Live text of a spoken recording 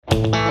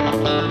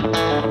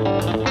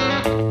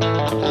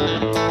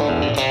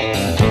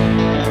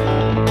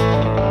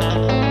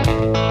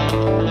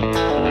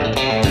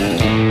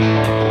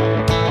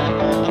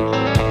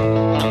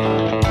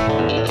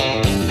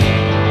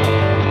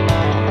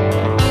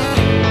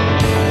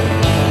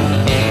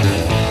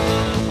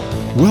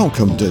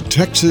Welcome to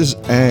Texas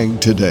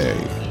Ag Today,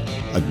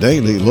 a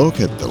daily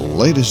look at the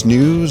latest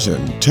news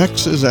in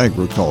Texas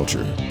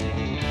agriculture.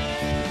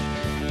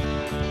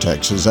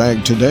 Texas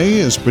Ag Today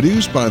is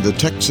produced by the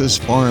Texas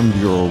Farm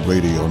Bureau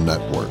Radio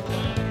Network,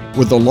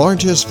 with the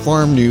largest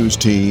farm news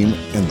team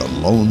in the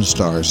Lone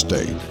Star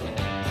State.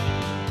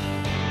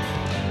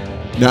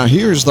 Now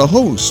here's the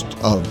host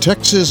of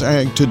Texas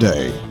Ag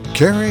Today,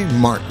 Carrie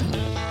Martin.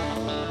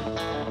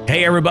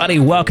 Hey everybody,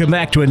 welcome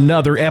back to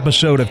another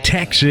episode of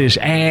Texas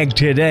Ag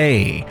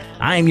Today.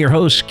 I'm your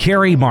host,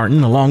 Carrie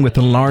Martin, along with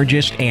the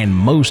largest and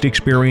most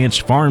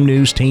experienced farm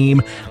news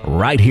team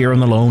right here in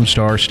the Lone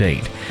Star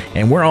State.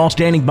 And we're all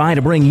standing by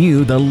to bring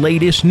you the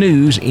latest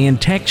news in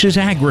Texas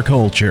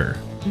agriculture.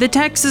 The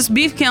Texas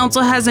Beef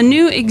Council has a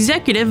new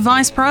executive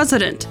vice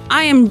president.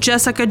 I am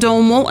Jessica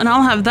Domel, and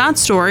I'll have that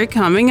story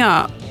coming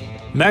up.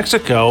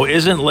 Mexico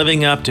isn't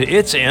living up to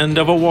its end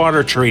of a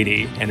water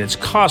treaty, and it's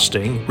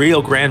costing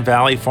Rio Grande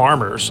Valley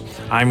farmers.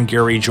 I'm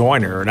Gary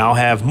Joyner, and I'll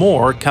have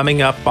more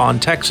coming up on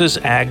Texas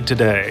Ag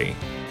Today.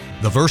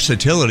 The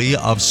versatility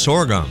of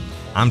sorghum.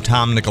 I'm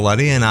Tom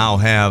Nicoletti, and I'll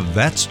have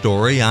that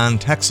story on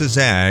Texas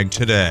Ag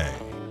Today.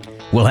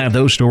 We'll have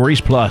those stories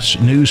plus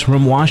news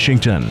from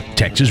Washington,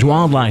 Texas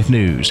wildlife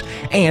news,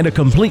 and a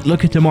complete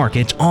look at the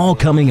markets all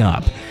coming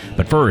up.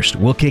 But first,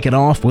 we'll kick it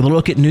off with a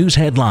look at news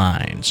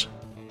headlines.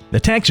 The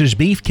Texas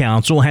Beef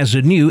Council has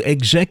a new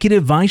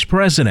executive vice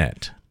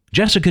president.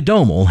 Jessica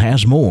Domel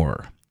has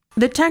more.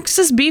 The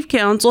Texas Beef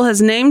Council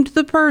has named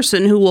the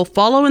person who will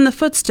follow in the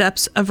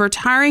footsteps of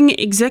retiring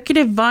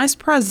Executive Vice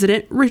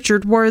President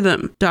Richard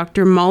Wortham.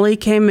 Dr. Molly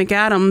K.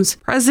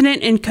 McAdams,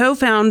 president and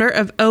co-founder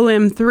of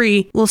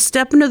OM3, will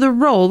step into the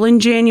role in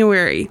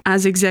January.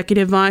 As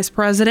Executive Vice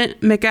President,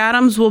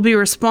 McAdams will be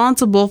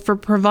responsible for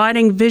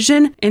providing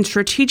vision and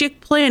strategic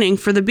planning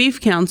for the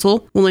Beef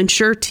Council, will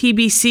ensure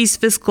TBC's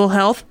fiscal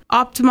health,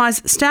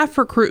 optimize staff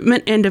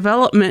recruitment and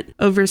development,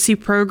 oversee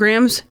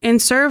programs,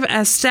 and serve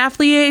as staff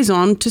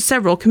liaison to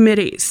several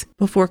committees.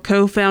 Before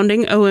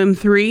co-founding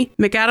OM3,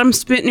 McAdams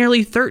spent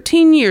nearly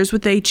 13 years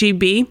with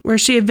HEB, where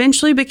she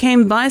eventually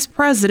became vice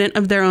president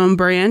of their own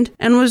brand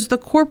and was the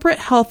corporate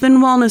health and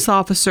wellness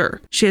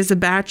officer. She has a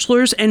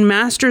bachelor's and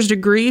master's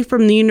degree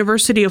from the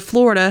University of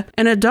Florida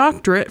and a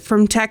doctorate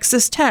from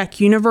Texas Tech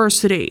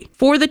University.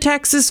 For the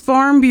Texas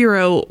Farm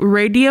Bureau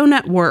Radio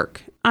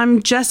Network,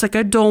 I'm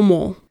Jessica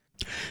Domel.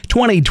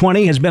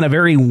 2020 has been a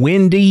very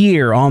windy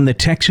year on the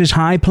Texas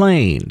High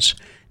Plains.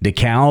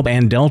 DeKalb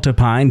and Delta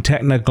Pine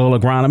technical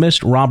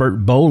agronomist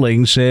Robert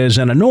Bowling says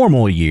in a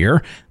normal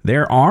year,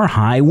 there are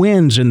high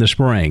winds in the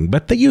spring,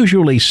 but they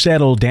usually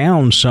settle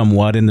down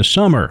somewhat in the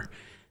summer.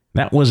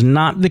 That was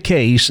not the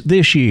case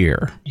this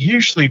year.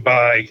 Usually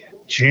by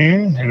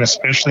June, and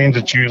especially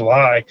into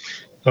July,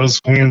 those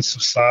winds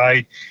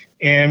subside,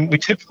 and we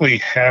typically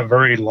have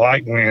very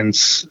light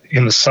winds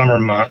in the summer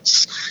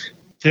months.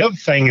 The other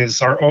thing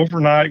is our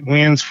overnight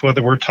winds,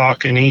 whether we're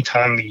talking any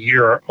time of the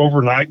year, our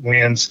overnight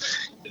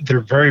winds, they're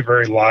very,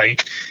 very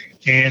light.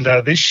 And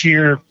this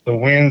year, the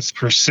winds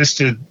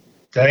persisted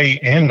day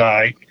and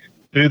night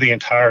through the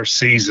entire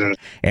season.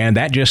 And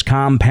that just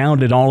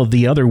compounded all of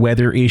the other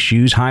weather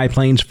issues High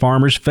Plains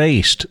farmers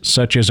faced,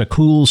 such as a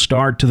cool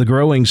start to the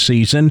growing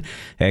season,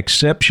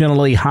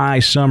 exceptionally high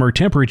summer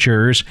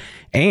temperatures,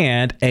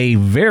 and a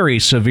very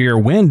severe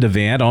wind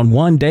event on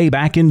one day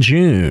back in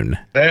June.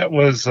 That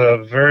was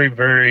a very,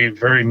 very,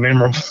 very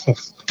memorable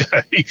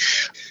day.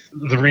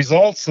 The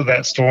results of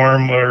that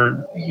storm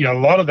were, a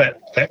lot of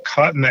that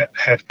cotton that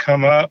had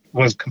come up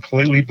was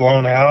completely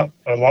blown out.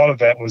 A lot of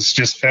that was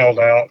just felled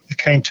out. It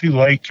came too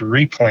late to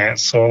replant,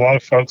 so a lot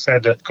of folks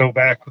had to go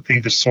back with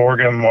either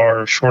sorghum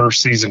or shorter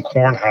season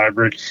corn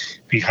hybrid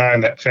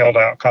behind that felled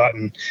out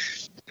cotton.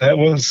 That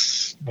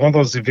was one of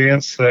those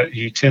events that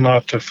you tend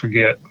not to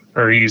forget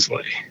very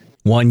easily.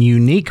 One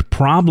unique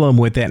problem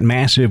with that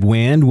massive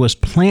wind was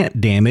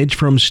plant damage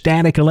from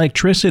static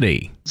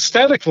electricity.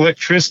 Static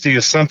electricity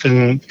is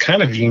something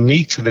kind of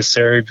unique to this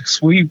area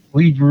because we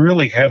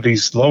really have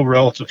these low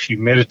relative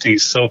humidities.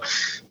 So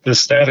the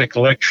static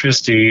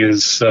electricity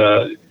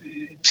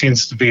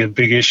tends to be a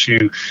big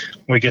issue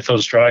when we get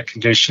those dry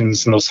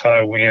conditions and those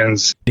high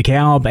winds.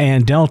 DeKalb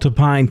and Delta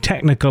Pine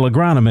technical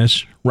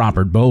agronomist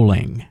Robert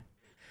Bowling.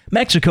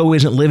 Mexico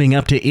isn't living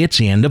up to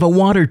its end of a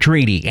water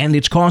treaty, and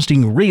it's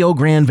costing Rio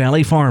Grande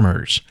Valley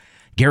farmers.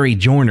 Gary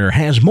Joyner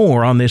has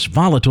more on this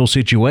volatile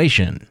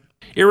situation.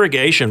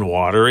 Irrigation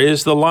water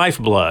is the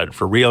lifeblood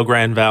for Rio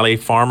Grande Valley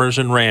farmers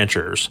and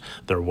ranchers.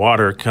 Their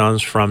water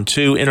comes from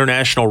 2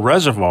 international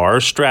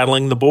reservoirs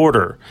straddling the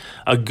border.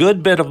 A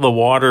good bit of the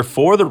water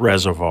for the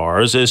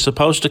reservoirs is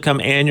supposed to come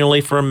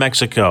annually from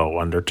Mexico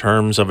under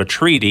terms of a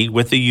treaty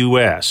with the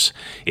U.S.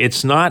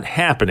 It's not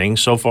happening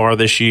so far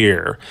this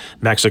year.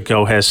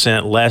 Mexico has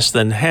sent less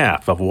than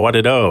half of what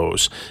it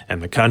owes, and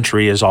the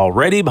country is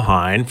already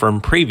behind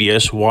from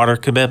previous water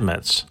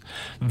commitments.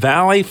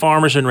 Valley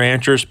farmers and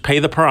ranchers pay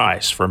the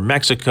price for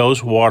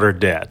Mexico's water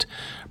debt.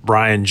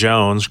 Brian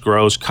Jones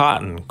grows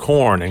cotton,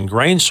 corn, and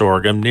grain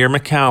sorghum near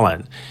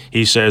McAllen.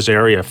 He says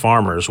area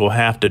farmers will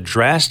have to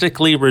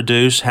drastically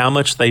reduce how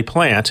much they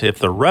plant if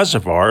the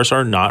reservoirs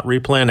are not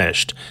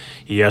replenished.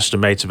 He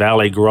estimates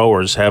valley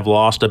growers have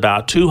lost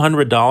about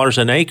 $200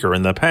 an acre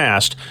in the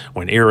past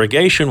when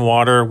irrigation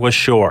water was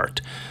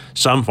short.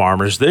 Some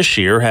farmers this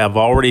year have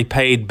already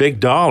paid big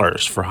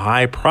dollars for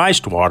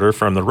high-priced water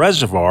from the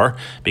reservoir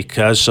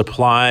because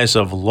supplies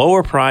of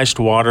lower-priced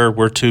water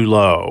were too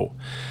low.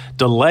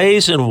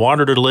 Delays in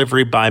water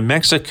delivery by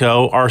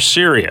Mexico are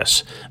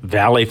serious.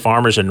 Valley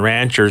farmers and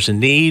ranchers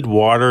need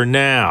water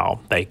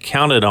now. They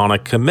counted on a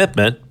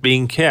commitment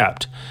being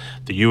kept.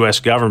 The U.S.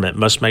 government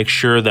must make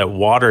sure that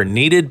water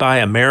needed by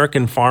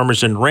American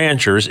farmers and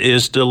ranchers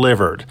is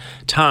delivered.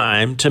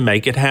 Time to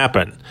make it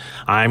happen.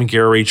 I'm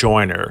Gary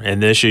Joyner,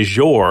 and this is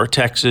your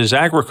Texas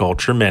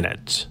Agriculture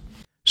Minute.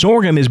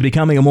 Sorghum is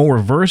becoming a more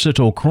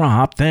versatile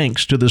crop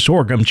thanks to the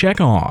sorghum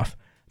checkoff.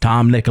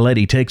 Tom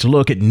Nicoletti takes a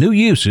look at new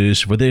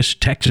uses for this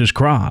Texas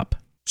crop.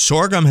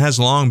 Sorghum has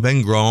long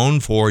been grown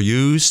for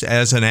use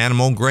as an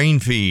animal grain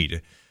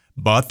feed,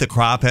 but the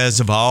crop has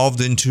evolved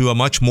into a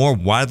much more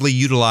widely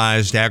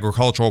utilized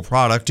agricultural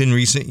product in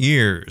recent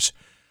years.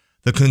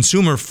 The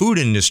consumer food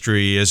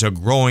industry is a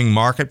growing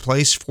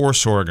marketplace for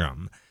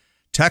sorghum.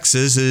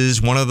 Texas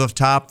is one of the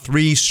top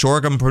 3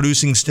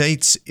 sorghum-producing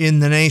states in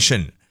the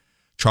nation.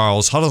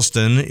 Charles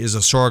Huddleston is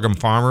a sorghum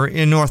farmer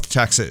in North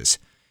Texas.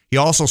 He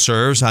also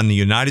serves on the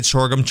United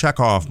Sorghum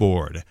Checkoff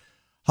Board.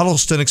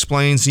 Huddleston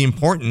explains the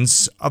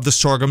importance of the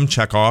Sorghum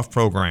Checkoff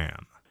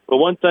program. But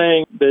one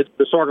thing that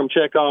the Sorghum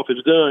Checkoff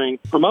is doing,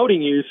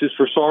 promoting uses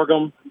for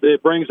sorghum that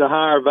brings a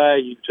higher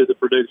value to the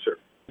producer.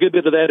 A good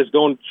bit of that is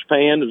going to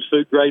Japan as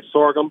food-grade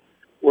sorghum.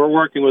 We're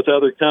working with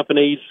other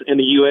companies in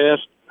the U.S.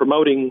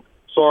 promoting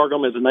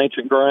sorghum as an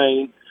ancient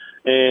grain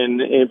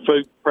and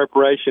food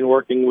preparation,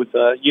 working with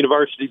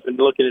universities and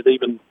looking at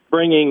even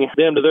bringing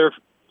them to their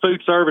food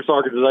service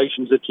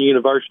organizations at the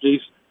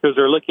universities because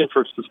they're looking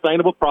for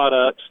sustainable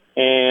products,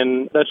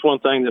 and that's one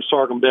thing that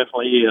sorghum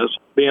definitely is,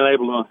 being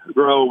able to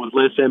grow with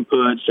less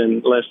inputs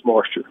and less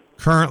moisture.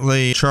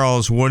 Currently,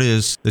 Charles, what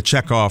is the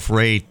checkoff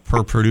rate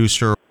per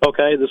producer?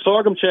 Okay, the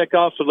sorghum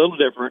checkoff's a little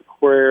different,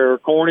 where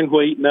corn and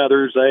wheat and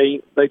others,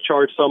 they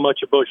charge so much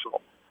a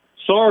bushel.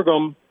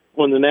 Sorghum,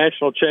 when the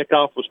national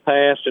checkoff was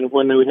passed and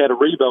when we had a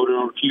revote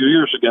on it a few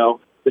years ago,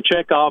 the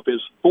checkoff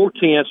is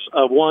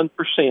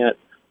 0.4%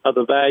 of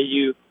the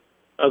value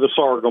of the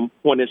sorghum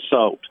when it's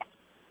sold.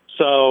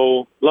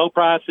 So low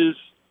prices,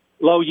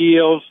 low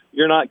yields,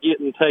 you're not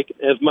getting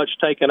as much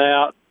taken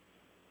out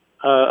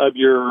of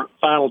your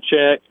final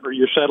check or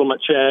your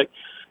settlement check.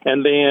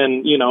 And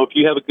then, if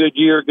you have a good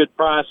year, good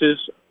prices,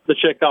 the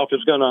checkoff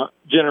is going to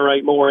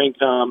generate more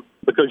income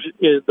because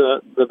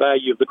the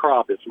value of the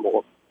crop is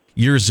more.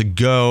 Years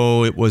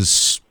ago, it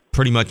was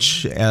pretty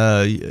much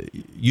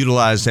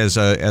utilized as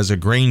a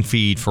grain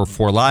feed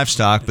for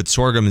livestock, but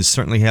sorghum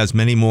certainly has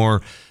many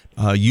more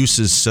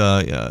uses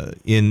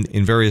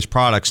in various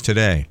products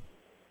today.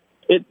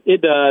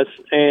 It does,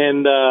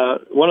 and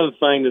one of the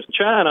things is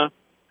China,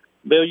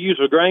 they'll use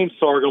a grain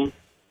sorghum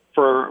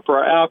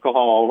for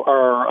alcohol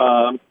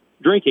or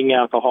drinking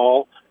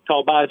alcohol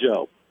called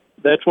baijiu.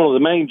 That's one of the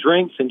main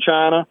drinks in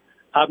China.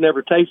 I've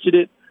never tasted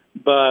it,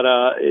 but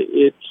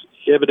it's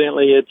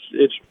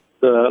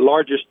the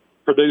largest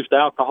produced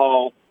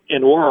alcohol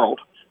in the world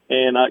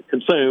and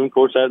consumed. Of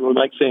course, that would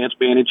make sense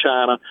being in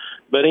China.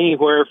 But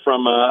anywhere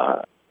from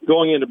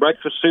going into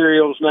breakfast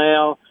cereals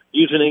now,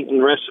 using it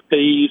in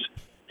recipes,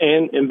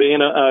 and being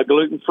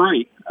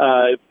gluten-free.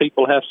 If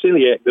people have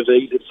celiac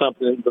disease, it's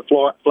something the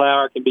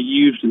flour can be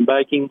used in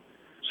baking.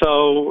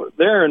 So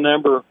there are a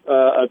number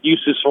of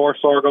uses for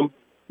sorghum.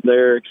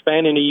 They're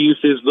expanding the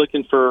uses,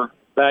 looking for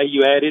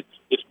value added.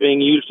 It's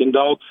being used in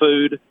dog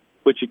food,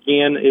 which,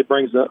 again, it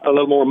brings a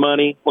little more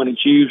money when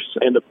it's used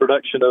in the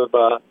production of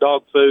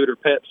dog food or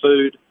pet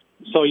food.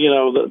 So,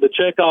 the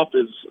checkoff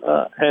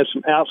has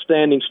some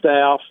outstanding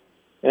staff,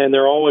 and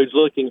they're always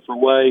looking for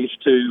ways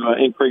to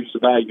increase the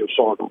value of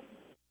sorghum.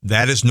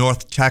 That is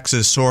North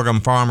Texas sorghum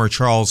farmer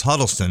Charles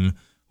Huddleston,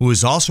 who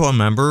is also a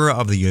member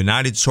of the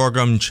United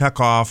Sorghum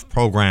Checkoff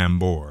Program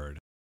Board.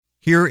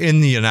 Here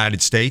in the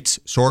United States,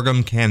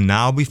 sorghum can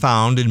now be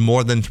found in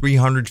more than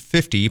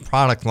 350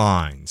 product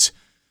lines.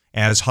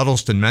 As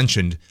Huddleston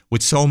mentioned,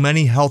 with so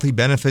many healthy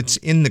benefits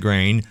in the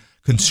grain,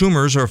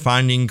 consumers are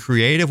finding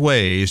creative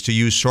ways to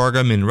use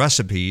sorghum in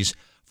recipes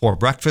for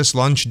breakfast,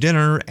 lunch,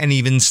 dinner, and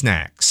even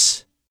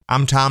snacks.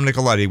 I'm Tom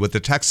Nicoletti with the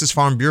Texas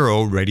Farm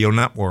Bureau Radio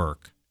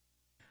Network.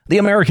 The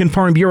American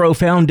Farm Bureau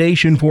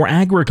Foundation for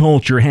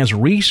Agriculture has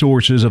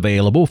resources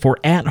available for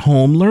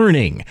at-home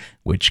learning,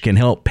 which can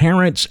help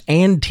parents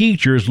and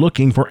teachers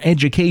looking for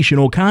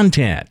educational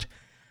content.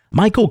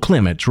 Michael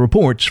Clements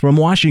reports from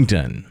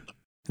Washington.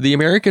 The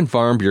American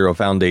Farm Bureau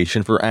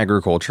Foundation for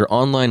Agriculture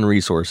online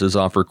resources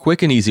offer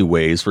quick and easy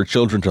ways for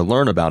children to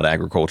learn about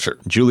agriculture.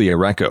 Julia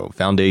Recco,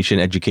 Foundation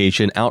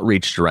Education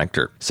Outreach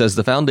Director, says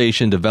the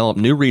foundation developed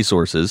new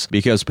resources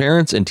because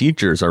parents and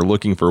teachers are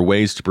looking for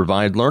ways to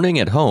provide learning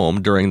at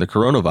home during the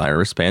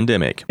coronavirus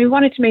pandemic. We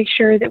wanted to make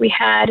sure that we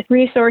had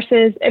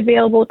resources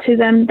available to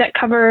them that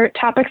cover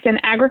topics in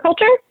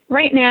agriculture.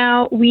 Right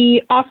now,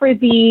 we offer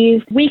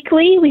these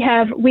weekly. We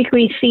have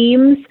weekly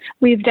themes.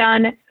 We've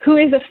done Who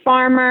is a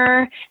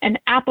Farmer and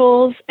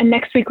apples. And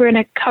next week, we're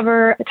going to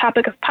cover the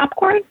topic of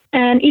popcorn.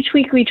 And each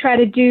week, we try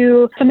to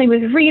do something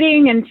with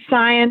reading and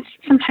science,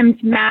 sometimes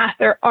math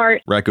or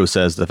art. Recco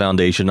says the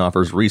foundation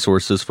offers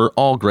resources for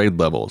all grade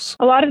levels.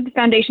 A lot of the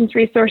foundation's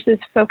resources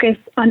focus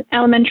on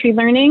elementary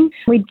learning.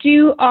 We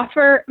do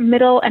offer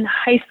middle and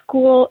high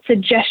school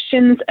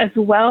suggestions as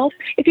well.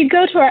 If you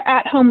go to our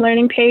at-home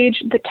learning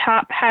page, the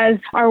top has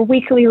our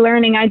weekly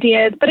learning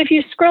ideas. But if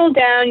you scroll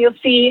down, you'll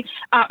see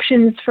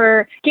options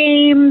for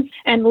games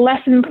and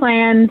lesson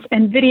plans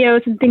and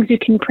videos and things you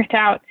can print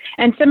out.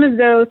 And some of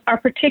those are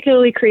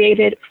particularly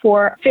created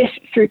for 5th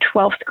through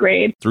 12th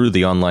grade. Through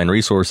the online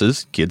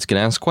resources, kids can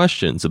ask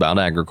questions about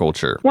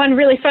agriculture. One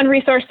really fun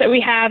resource that we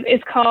have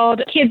is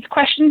called Kids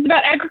Questions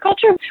About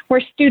Agriculture,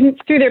 where students,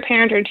 through their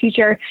parent or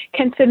teacher,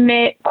 can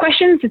submit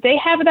questions that they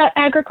have about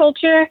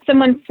agriculture.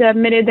 Someone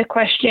submitted the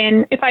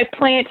question, if I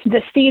plant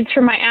the seeds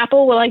for my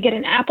apple, will I get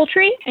an apple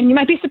tree? And you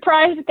might be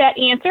surprised at that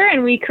answer,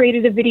 and we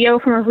created a video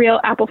from a real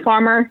apple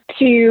farmer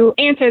to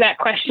answer that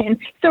question.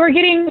 So we're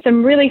getting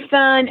some really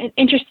fun and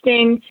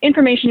interesting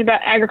information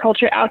about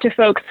agriculture out to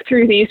folks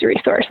through these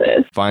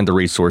resources. Find the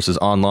resources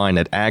online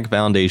at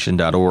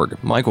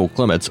agfoundation.org. Michael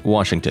Clements,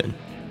 Washington.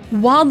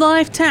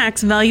 Wildlife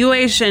tax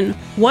valuation.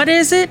 What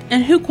is it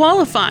and who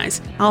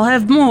qualifies? I'll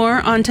have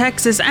more on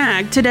Texas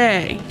Ag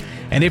today.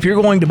 And if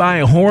you're going to buy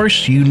a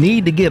horse, you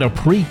need to get a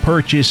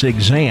pre-purchase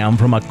exam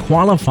from a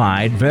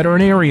qualified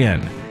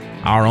veterinarian.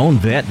 Our own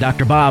vet,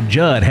 Dr. Bob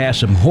Judd, has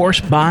some horse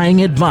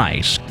buying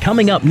advice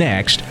coming up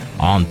next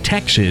on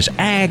Texas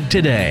Ag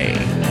Today.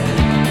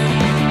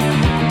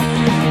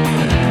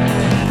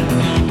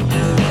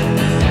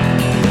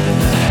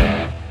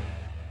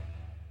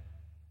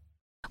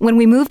 When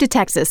we moved to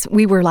Texas,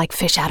 we were like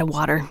fish out of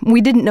water.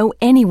 We didn't know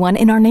anyone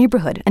in our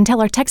neighborhood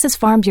until our Texas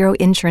Farm Bureau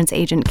insurance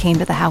agent came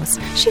to the house.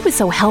 She was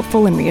so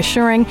helpful and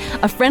reassuring,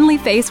 a friendly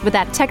face with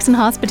that Texan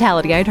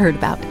hospitality I'd heard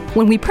about.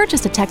 When we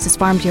purchased a Texas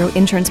Farm Bureau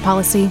insurance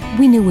policy,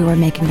 we knew we were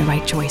making the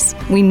right choice.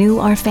 We knew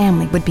our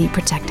family would be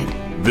protected.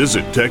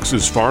 Visit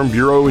Texas Farm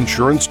Bureau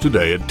Insurance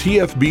today at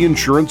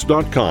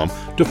tfbinsurance.com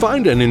to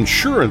find an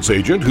insurance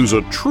agent who's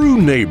a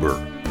true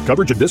neighbor.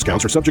 Coverage and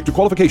discounts are subject to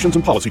qualifications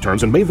and policy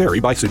terms and may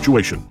vary by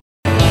situation.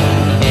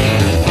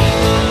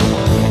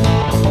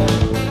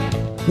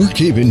 We're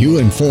keeping you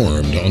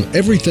informed on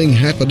everything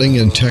happening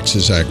in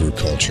Texas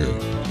agriculture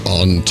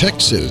on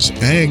Texas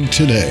Ag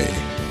Today.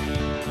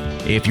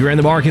 If you're in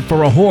the market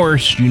for a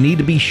horse, you need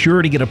to be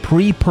sure to get a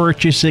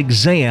pre-purchase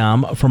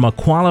exam from a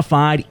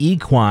qualified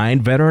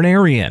equine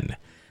veterinarian.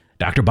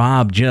 Dr.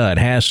 Bob Judd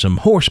has some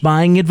horse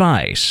buying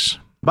advice.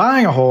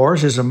 Buying a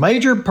horse is a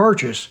major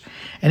purchase,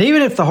 and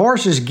even if the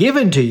horse is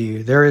given to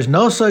you, there is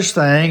no such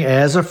thing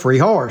as a free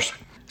horse.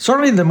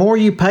 Certainly, the more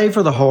you pay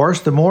for the horse,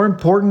 the more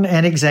important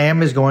an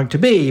exam is going to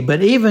be.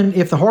 But even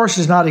if the horse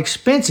is not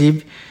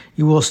expensive,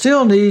 you will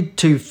still need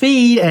to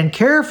feed and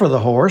care for the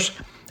horse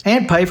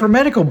and pay for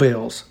medical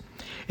bills.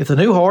 If the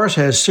new horse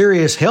has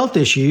serious health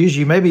issues,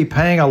 you may be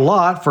paying a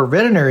lot for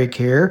veterinary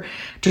care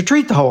to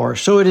treat the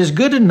horse, so it is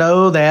good to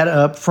know that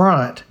up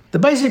front. The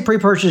basic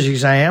pre-purchase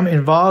exam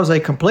involves a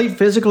complete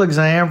physical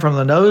exam from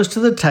the nose to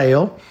the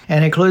tail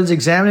and includes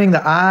examining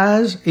the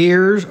eyes,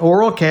 ears,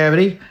 oral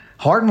cavity,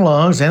 heart and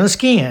lungs, and the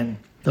skin.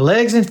 The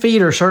legs and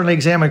feet are certainly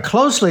examined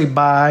closely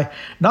by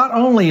not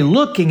only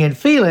looking and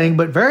feeling,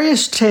 but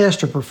various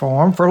tests are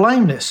performed for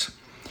lameness.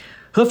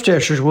 Hoof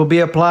testers will be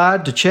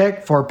applied to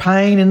check for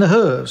pain in the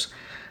hooves.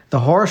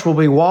 The horse will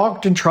be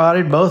walked and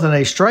trotted both in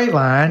a straight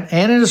line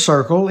and in a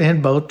circle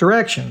in both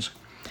directions.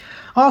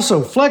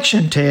 Also,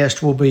 flexion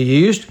test will be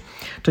used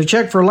to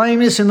check for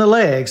lameness in the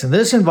legs, and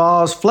this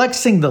involves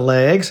flexing the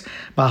legs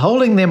by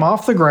holding them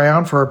off the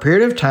ground for a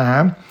period of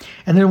time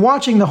and then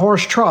watching the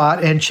horse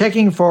trot and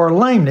checking for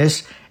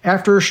lameness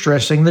after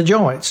stressing the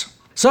joints.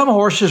 Some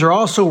horses are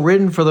also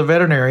ridden for the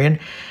veterinarian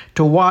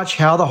to watch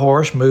how the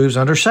horse moves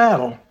under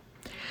saddle.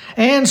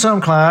 And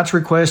some clients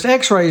request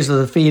x-rays of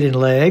the feet and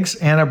legs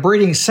and a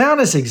breeding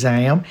soundness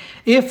exam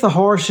if the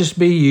horse is to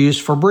be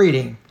used for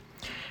breeding.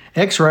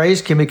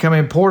 X-rays can become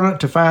important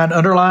to find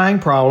underlying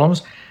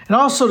problems and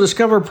also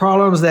discover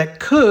problems that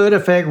could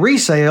affect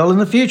resale in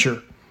the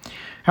future.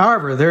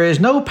 However, there is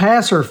no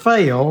pass or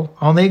fail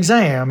on the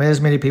exam,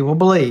 as many people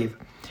believe.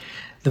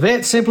 The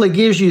vet simply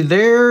gives you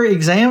their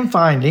exam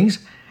findings,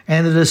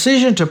 and the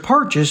decision to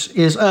purchase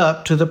is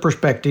up to the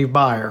prospective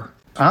buyer.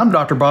 I'm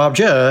Dr. Bob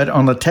Judd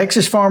on the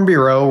Texas Farm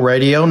Bureau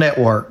Radio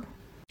Network.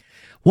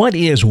 What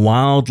is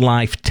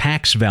wildlife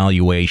tax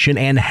valuation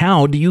and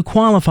how do you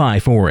qualify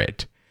for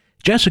it?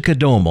 Jessica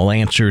Domel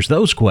answers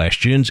those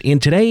questions in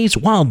today's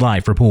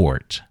Wildlife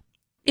Report.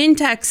 In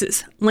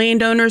Texas,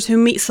 landowners who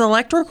meet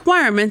select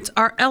requirements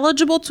are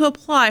eligible to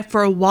apply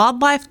for a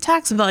wildlife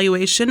tax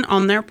valuation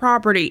on their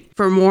property.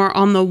 For more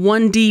on the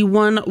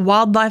 1D1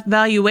 wildlife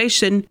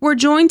valuation, we're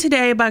joined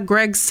today by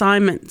Greg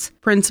Simons,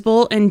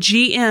 Principal and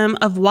GM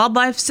of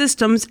Wildlife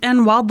Systems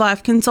and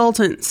Wildlife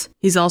Consultants.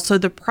 He's also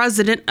the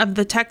president of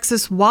the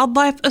Texas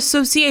Wildlife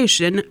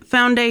Association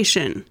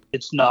Foundation.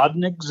 It's not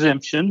an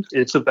exemption,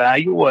 it's a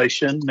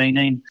valuation,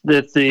 meaning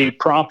that the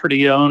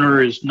property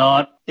owner is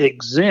not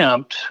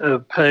exempt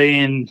of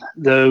paying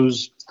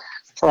those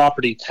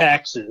property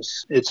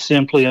taxes. It's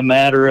simply a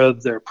matter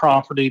of their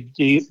property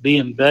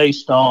being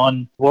based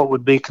on what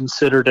would be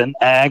considered an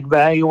ag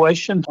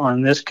valuation, or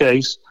in this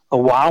case, a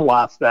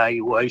wildlife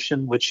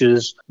valuation, which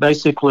is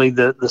basically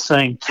the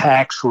same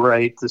tax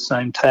rate, the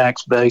same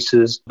tax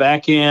basis.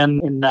 Back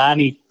in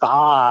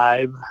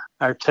 95,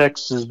 our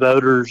Texas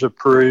voters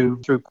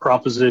approved through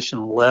Proposition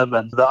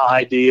 11 the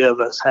idea of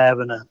us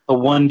having a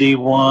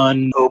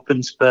 1D1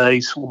 open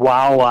space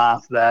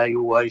wildlife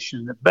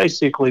valuation that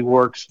basically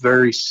works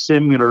very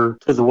similar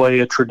to the way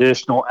a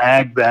traditional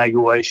ag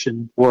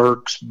valuation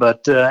works,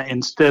 but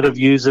instead of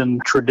using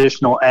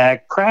traditional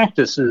ag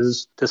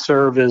practices to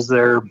serve as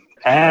their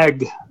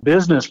ag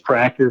business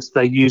practice,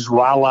 they use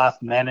wildlife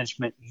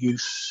management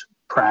use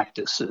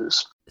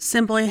practices.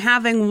 Simply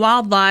having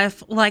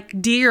wildlife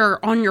like deer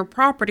on your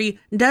property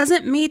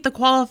doesn't meet the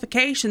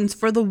qualifications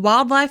for the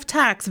wildlife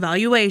tax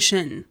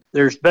valuation.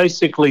 There's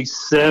basically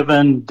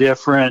 7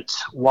 different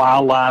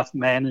wildlife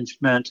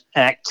management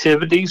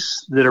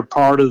activities that are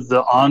part of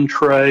the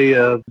entree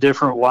of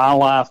different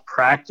wildlife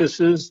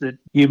practices that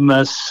you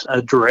must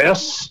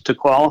address to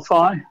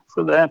qualify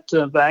for that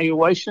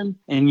valuation,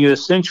 and you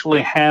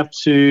essentially have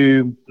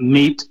to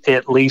meet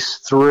at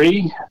least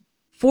 3.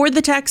 For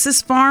the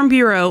Texas Farm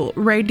Bureau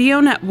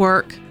Radio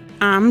Network,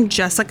 I'm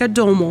Jessica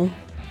Domel.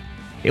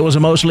 It was a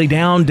mostly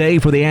down day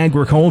for the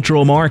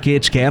agricultural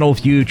markets. Cattle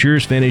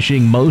futures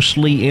finishing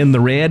mostly in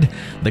the red.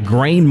 The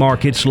grain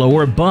market's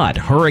lower, but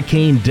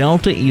Hurricane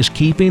Delta is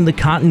keeping the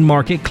cotton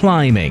market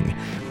climbing.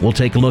 We'll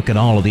take a look at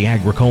all of the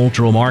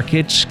agricultural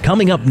markets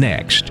coming up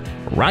next,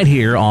 right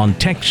here on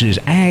Texas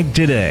Ag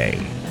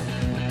Today.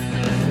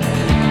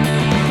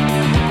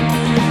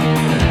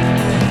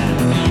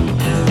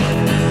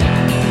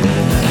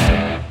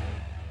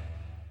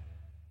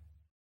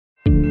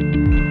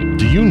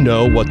 Do you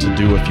know what to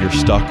do if you're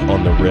stuck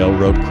on the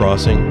railroad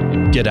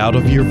crossing? Get out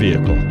of your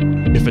vehicle.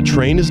 If a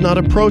train is not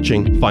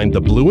approaching, find the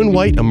blue and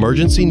white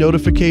emergency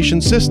notification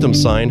system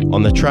sign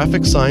on the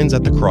traffic signs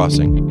at the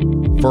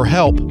crossing. For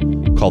help,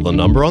 call the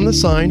number on the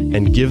sign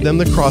and give them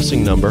the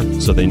crossing number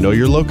so they know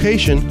your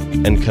location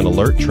and can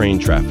alert train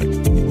traffic.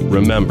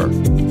 Remember,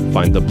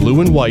 find the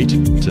blue and white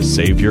to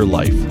save your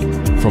life.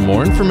 For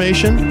more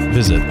information,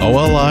 visit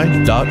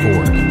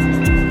oli.org.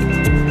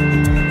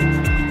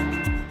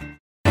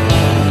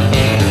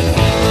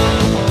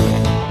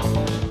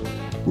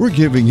 We're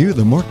giving you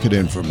the market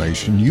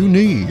information you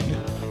need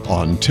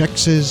on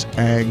Texas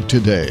Ag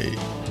Today.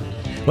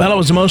 Well, it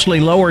was a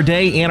mostly lower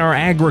day in our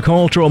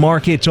agricultural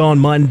markets on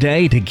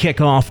Monday. To kick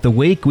off the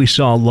week, we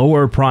saw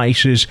lower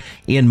prices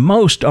in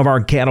most of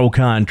our cattle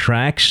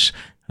contracts,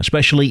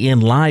 especially in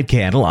live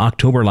cattle.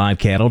 October live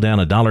cattle down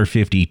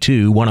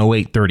 $1.52,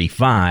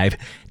 108.35.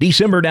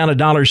 December down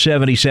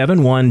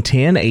 $1.77,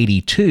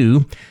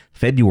 110.82.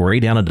 February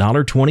down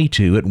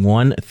 $1.22 at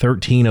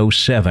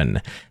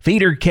 113.07.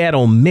 Feeder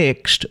cattle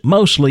mixed,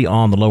 mostly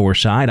on the lower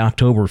side.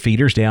 October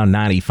feeders down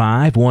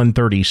 95,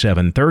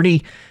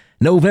 137.30.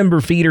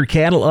 November feeder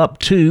cattle up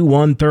to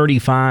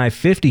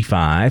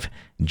 135.55.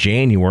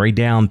 January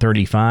down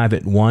 35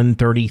 at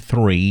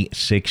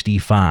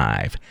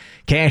 133.65.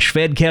 Cash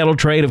fed cattle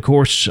trade, of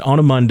course, on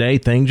a Monday.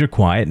 Things are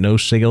quiet. No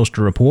sales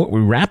to report. We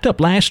wrapped up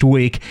last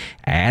week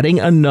adding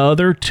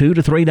another $2 to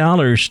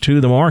 $3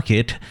 to the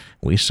market.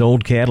 We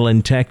sold cattle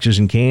in Texas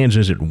and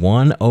Kansas at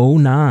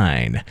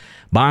 $109.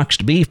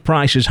 Boxed beef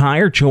prices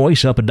higher.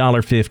 Choice up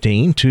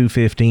 $1.15 to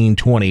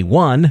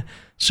 $15.21.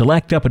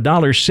 Select up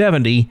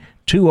 $1.70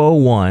 to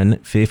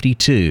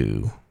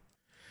 $201.52.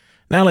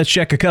 Now let's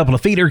check a couple of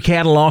feeder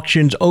cattle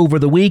auctions over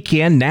the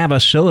weekend.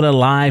 Navasota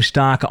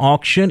livestock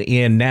auction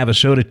in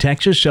Navasota,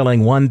 Texas,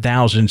 selling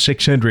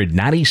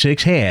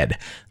 1,696 head.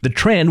 The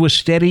trend was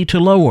steady to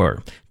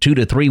lower. 2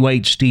 to 3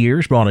 weight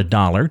steers brought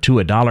 $1 to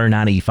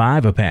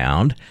 $1.95 a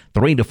pound.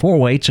 3 to 4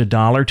 weights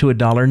 $1 to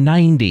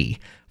 $1.90.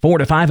 4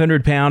 to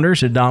 500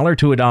 pounders $1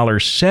 to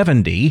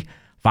 $1.70.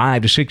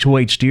 5 to 6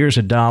 weight steers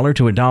 $1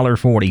 to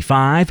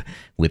 $1.45,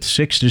 with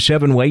 6 to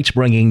 7 weights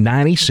bringing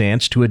 90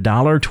 cents to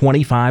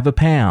 $1.25 a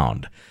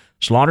pound.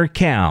 Slaughtered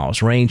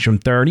cows range from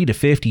 30 to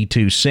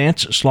 52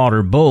 cents,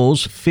 slaughtered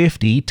bulls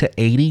 50 to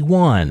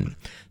 81.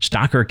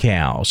 Stocker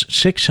cows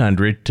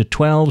 $600 to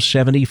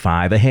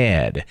 $12.75 a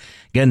head.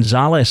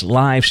 Gonzales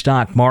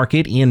Livestock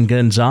Market in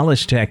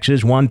Gonzales,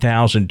 Texas,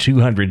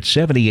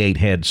 1,278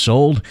 heads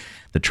sold.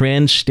 The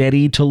trend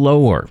steady to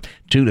lower.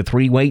 2 to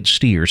 3 weight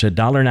steers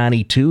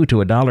 $1.92 to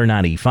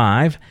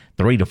 $1.95.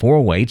 3 to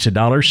 4 weights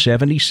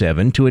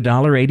 $1.77 to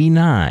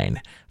 $1.89.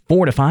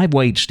 4 to 5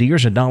 weight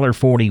steers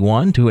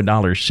 $1.41 to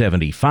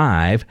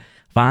 $1.75.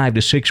 5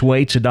 to 6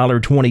 weights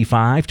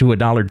 $1.25 to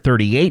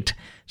 $1.38.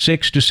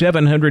 6 to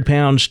 700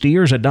 pound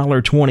steers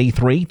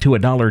 $1.23 to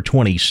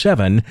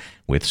 $1.27,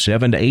 with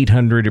 7 to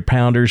 800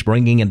 pounders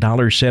bringing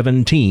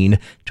 $1.17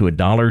 to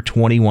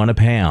 $1.21 a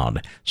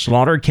pound.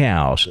 Slaughter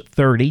cows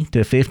 30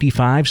 to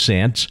 55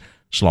 cents.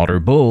 Slaughter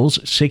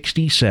bulls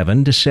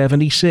 67 to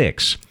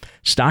 76.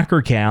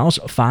 Stocker cows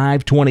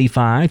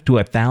 $5.25 to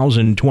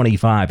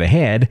 $1,025 a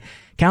head.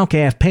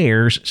 Cow-calf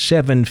pairs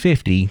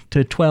 $7.50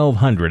 to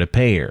 $1,200 a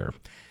pair.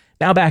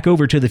 Now back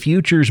over to the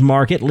futures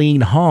market.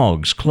 Lean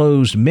hogs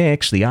closed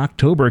mixed. The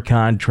October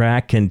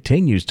contract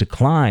continues to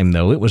climb,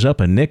 though. It was up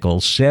a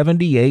nickel,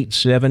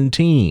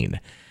 78.17.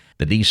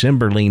 The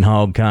December lean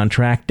hog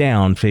contract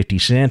down 50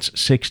 cents,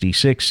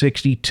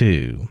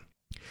 66.62.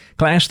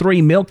 Class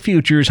 3 milk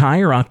futures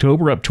higher.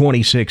 October up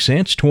 26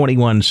 cents,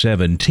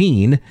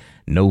 21.17.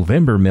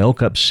 November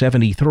milk up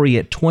 73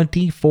 at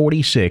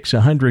 20.46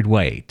 a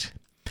hundredweight.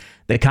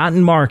 The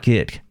cotton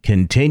market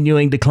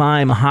continuing to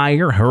climb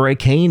higher.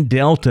 Hurricane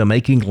Delta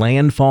making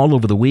landfall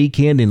over the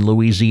weekend in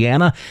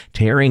Louisiana,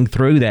 tearing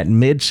through that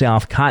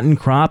Mid-South cotton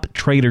crop.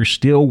 Traders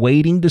still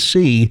waiting to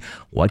see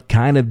what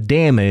kind of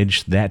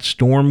damage that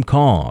storm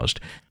caused.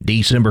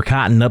 December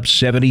cotton up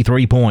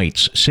 73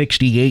 points,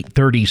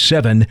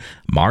 68.37.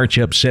 March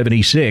up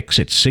 76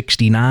 at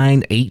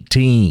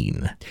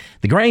 69.18.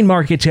 The grain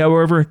markets,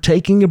 however,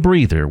 taking a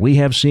breather. We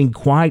have seen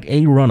quite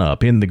a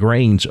run-up in the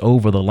grains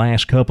over the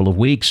last couple of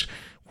weeks.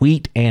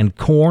 Wheat and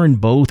corn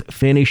both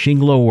finishing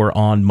lower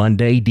on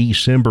Monday.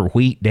 December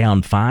wheat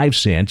down 5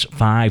 cents,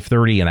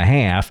 5.30 and a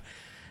half.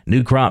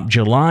 New crop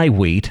July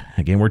wheat,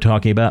 again we're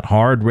talking about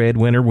hard red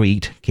winter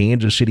wheat.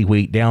 Kansas City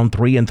wheat down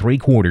 3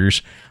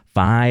 3/4,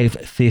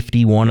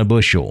 5.51 a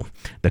bushel.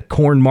 The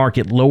corn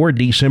market lower.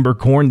 December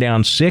corn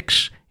down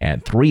 6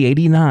 at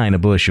 3.89 a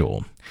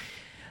bushel.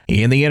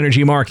 In the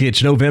energy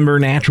markets, November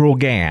natural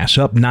gas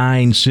up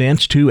 9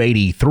 cents,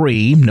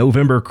 2.83.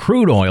 November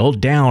crude oil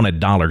down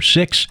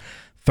 $1.06.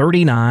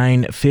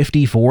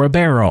 39.54 a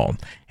barrel.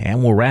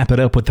 And we'll wrap it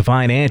up with the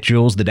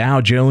financials. The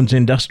Dow Jones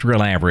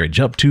Industrial Average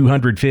up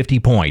 250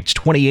 points,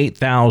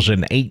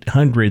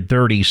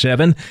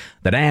 28,837.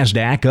 The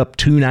Nasdaq up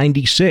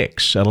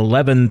 296 at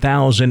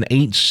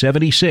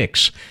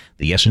 11,876.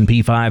 The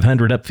S&P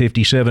 500 up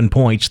 57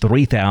 points,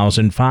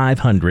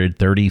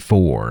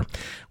 3,534.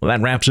 Well,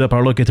 that wraps up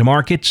our look at the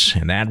markets,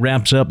 and that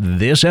wraps up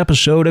this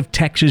episode of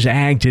Texas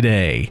Ag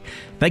Today.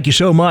 Thank you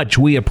so much.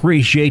 We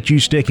appreciate you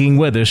sticking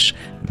with us.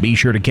 Be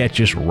sure to catch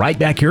us right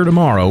back here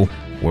tomorrow,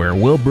 where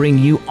we'll bring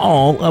you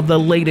all of the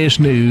latest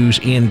news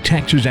in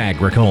Texas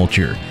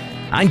agriculture.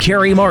 I'm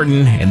Kerry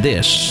Martin, and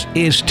this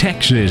is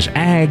Texas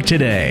Ag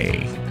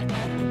Today.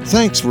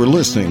 Thanks for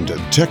listening to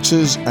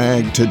Texas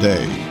Ag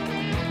Today.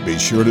 Be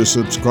sure to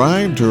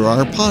subscribe to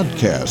our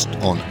podcast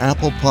on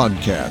Apple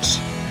Podcasts,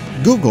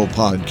 Google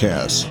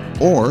Podcasts,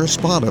 or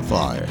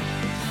Spotify.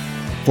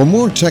 For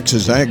more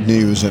Texas Ag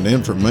news and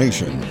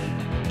information,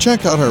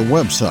 check out our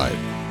website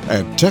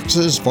at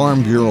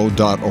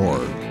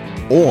texasfarmbureau.org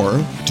or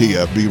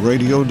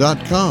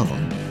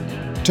tfbradio.com.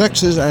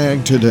 Texas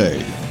Ag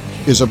Today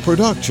is a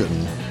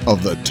production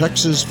of the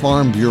Texas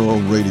Farm Bureau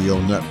Radio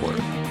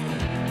Network.